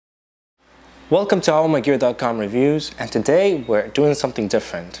Welcome to allmygear.com reviews, and today we're doing something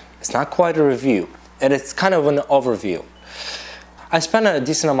different. It's not quite a review, it's kind of an overview. I spent a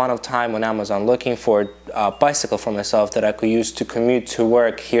decent amount of time on Amazon looking for a bicycle for myself that I could use to commute to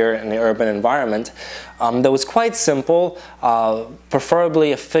work here in the urban environment that was quite simple,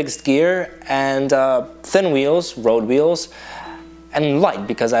 preferably a fixed gear and thin wheels, road wheels, and light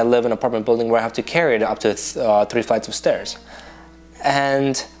because I live in an apartment building where I have to carry it up to 3 flights of stairs.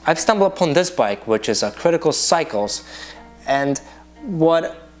 And I've stumbled upon this bike, which is a Critical Cycles, and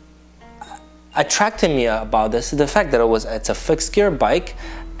what attracted me about this is the fact that it's a fixed gear bike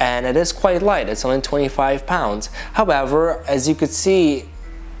and it is quite light. It's only 25 pounds. However, as you could see,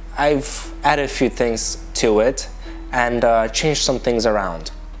 I've added a few things to it and changed some things around.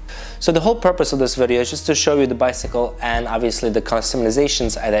 So the whole purpose of this video is just to show you the bicycle and obviously the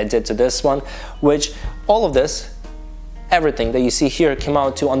customizations that I did to this one, which all of this, everything that you see here came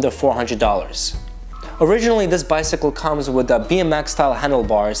out to under $400. Originally, this bicycle comes with the BMX style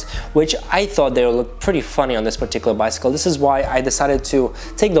handlebars, which I thought they would look pretty funny on this particular bicycle. This is why I decided to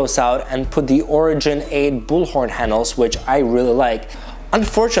take those out and put the Origin 8 bullhorn handles, which I really like.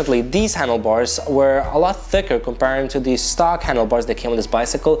 Unfortunately, these handlebars were a lot thicker compared to the stock handlebars that came with this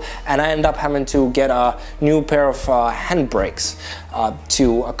bicycle, and I ended up having to get a new pair of handbrakes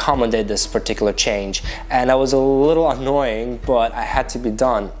to accommodate this particular change. And that was a little annoying, but I had to be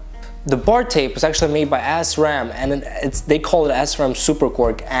done. The bar tape was actually made by SRAM, and they call it SRAM Super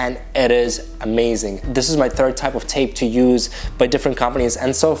Cork, and it is amazing. This is my third type of tape to use by different companies,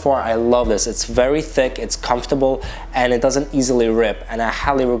 and so far I love this. It's very thick, it's comfortable, and it doesn't easily rip, and I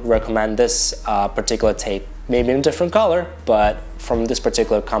highly recommend this particular tape. Maybe in a different color, but from this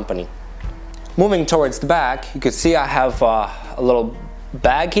particular company. Moving towards the back, you can see I have a little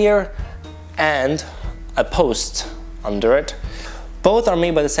bag here and a post under it. Both are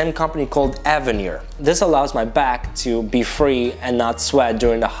made by the same company called Avenir. This allows my back to be free and not sweat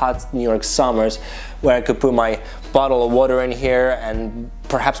during the hot New York summers, where I could put my bottle of water in here and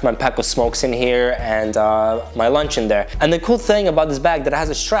perhaps my pack of smokes in here and my lunch in there. And the cool thing about this bag that it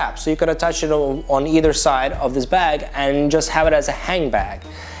has a strap, so you could attach it on either side of this bag and just have it as a hang bag.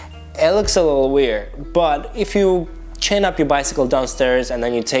 It looks a little weird, but if you chain up your bicycle downstairs and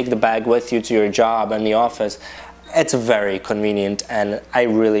then you take the bag with you to your job and the office, it's very convenient, and I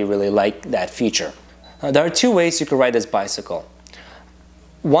really like that feature. There are two ways you could ride this bicycle.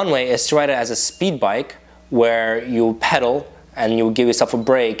 One way is to ride it as a speed bike, where you pedal and you give yourself a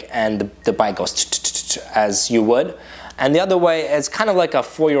brake and the bike goes as you would. And the other way is kind of like a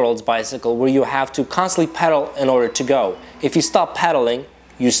 4-year-old's bicycle, where you have to constantly pedal in order to go. If you stop pedaling,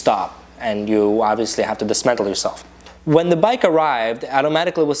 you stop, and you obviously have to dismantle yourself. When the bike arrived, it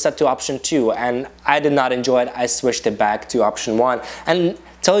automatically was set to option 2, and I did not enjoy it. I switched it back to option 1, and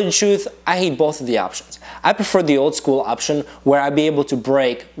tell you the truth, I hate both of the options. I prefer the old school option where I'd be able to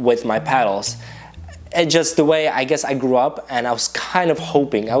brake with my pedals. It's just the way I guess I grew up, and I was kind of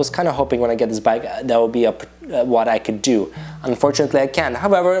hoping when I get this bike that would be what I could do. Unfortunately, I can't.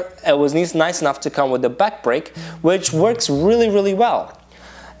 However, it was nice enough to come with the back brake, which works really well.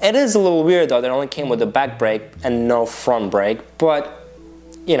 It is a little weird though that it only came with a back brake and no front brake, but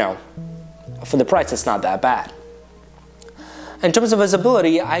you know, for the price it's not that bad. In terms of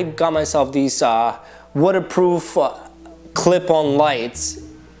visibility, I got myself these waterproof clip-on lights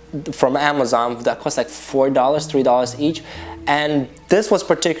from Amazon that cost like $4, $3 each, and this was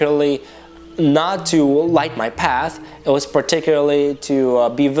particularly not to light my path, it was particularly to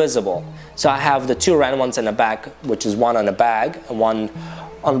be visible. So I have the two round ones in the back, which is one on the bag and one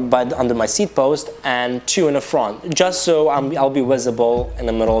under my seat post, and two in the front, just so I'll be visible in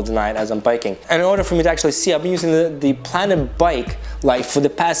the middle of the night as I'm biking. And in order for me to actually see, I've been using the Planet Bike light for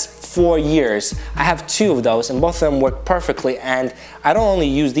the past 4 years. I have 2 of those, and both of them work perfectly, and I don't only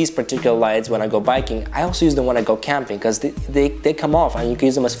use these particular lights when I go biking, I also use them when I go camping, because they come off and you can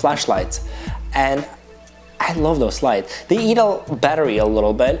use them as flashlights. And I love those lights. They eat a battery a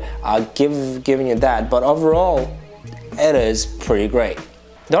little bit, giving you that, but overall, it is pretty great.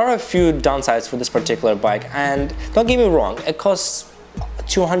 There are a few downsides for this particular bike, and don't get me wrong, it costs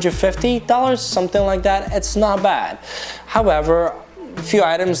 $250, something like that. It's not bad. However, a few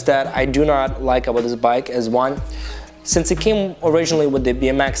items that I do not like about this bike is one, since it came originally with the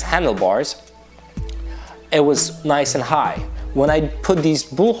BMX handlebars, it was nice and high. When I put these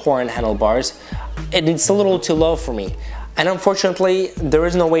bullhorn handlebars, it's a little too low for me. And unfortunately, there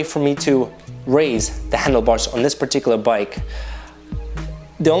is no way for me to raise the handlebars on this particular bike.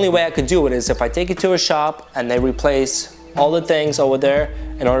 The only way I could do it is if I take it to a shop and they replace all the things over there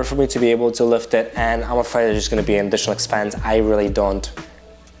in order for me to be able to lift it, and I'm afraid it's just going to be an additional expense I really don't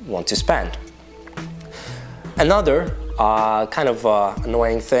want to spend. Another kind of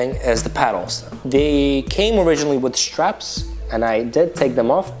annoying thing is the pedals. They came originally with straps, and I did take them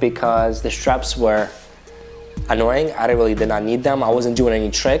off because the straps were annoying. I really did not need them. I wasn't doing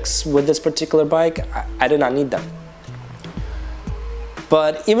any tricks with this particular bike. I did not need them.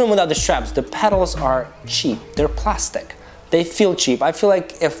 But even without the straps, the pedals are cheap. They're plastic. They feel cheap. I feel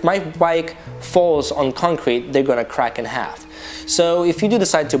like if my bike falls on concrete, they're gonna crack in half. So if you do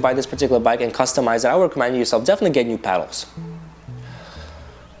decide to buy this particular bike and customize it, I would recommend yourself definitely get new pedals.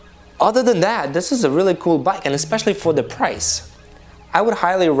 Other than that, this is a really cool bike, and especially for the price. I would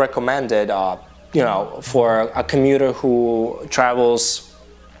highly recommend it, you know, for a commuter who travels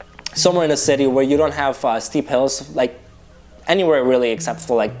somewhere in a city where you don't have steep hills, like anywhere really except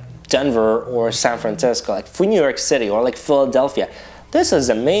for like Denver or San Francisco, like for New York City or like Philadelphia. This is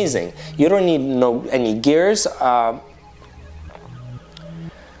amazing. You don't need any gears.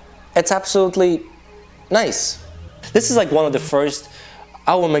 It's absolutely nice. This is like one of the first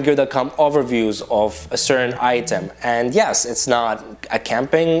Avenir.com overviews of a certain item. And yes, it's not a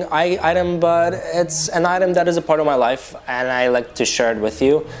camping item, but it's an item that is a part of my life and I like to share it with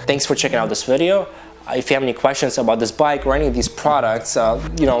you. Thanks for checking out this video. If you have any questions about this bike or any of these products,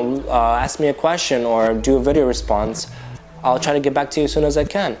 you know, ask me a question or do a video response. I'll try to get back to you as soon as I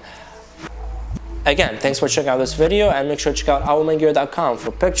can. Again, thanks for checking out this video, and make sure to check out Avenir.com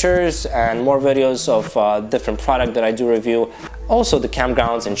for pictures and more videos of different product that I do review. Also the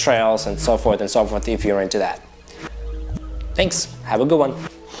campgrounds and trails and so forth if you're into that. Thanks, have a good one.